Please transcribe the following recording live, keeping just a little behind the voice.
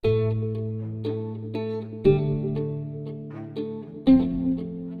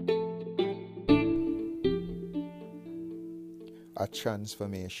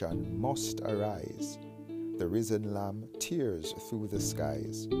transformation must arise. The risen Lamb tears through the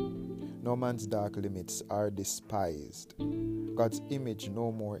skies. No man's dark limits are despised. God's image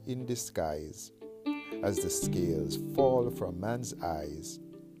no more in disguise. As the scales fall from man's eyes,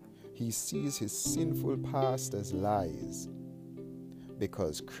 he sees his sinful past as lies,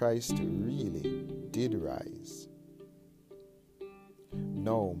 because Christ really did rise.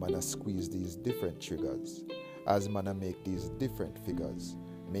 Now man a squeeze these different triggers, as man a make these different figures,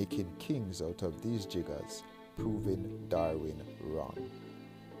 making kings out of these jiggers, proving Darwin wrong.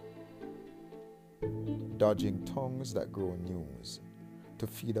 Dodging tongues that grow news, to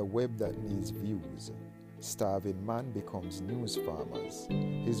feed a web that needs views. Starving man becomes news farmers,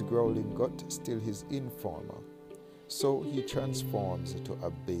 his growling gut still his informer. So he transforms to a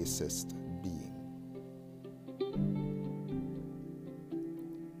basest being.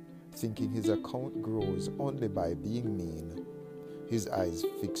 Thinking his account grows only by being mean, his eyes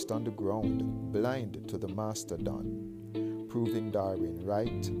fixed on the ground, blind to the master done, proving Darwin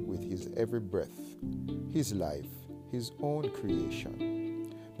right with his every breath, his life, his own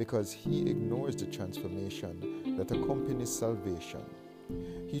creation, because he ignores the transformation that accompanies salvation.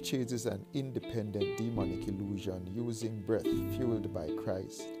 He chases an independent demonic illusion using breath fueled by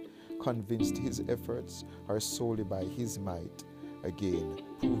Christ, convinced his efforts are solely by his might, again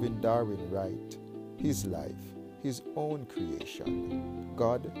proving Darwin right, his life, his own creation.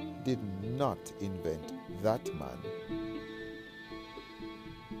 God did not invent that man.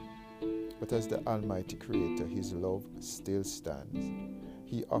 But as the Almighty Creator, his love still stands.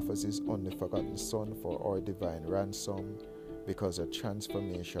 He offers his only forgotten Son for our divine ransom, because a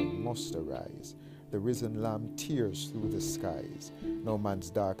transformation must arise. The risen Lamb tears through the skies. No man's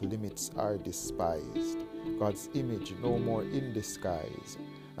dark limits are despised. God's image no more in disguise.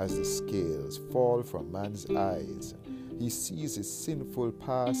 As the scales fall from man's eyes, he sees his sinful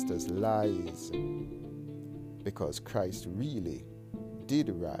past as lies, because Christ really did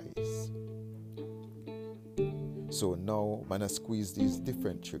rise. So now man a squeeze these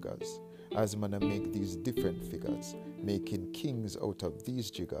different triggers, as man a make these different figures, making kings out of these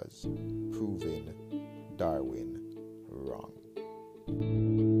jiggers, proving Darwin wrong.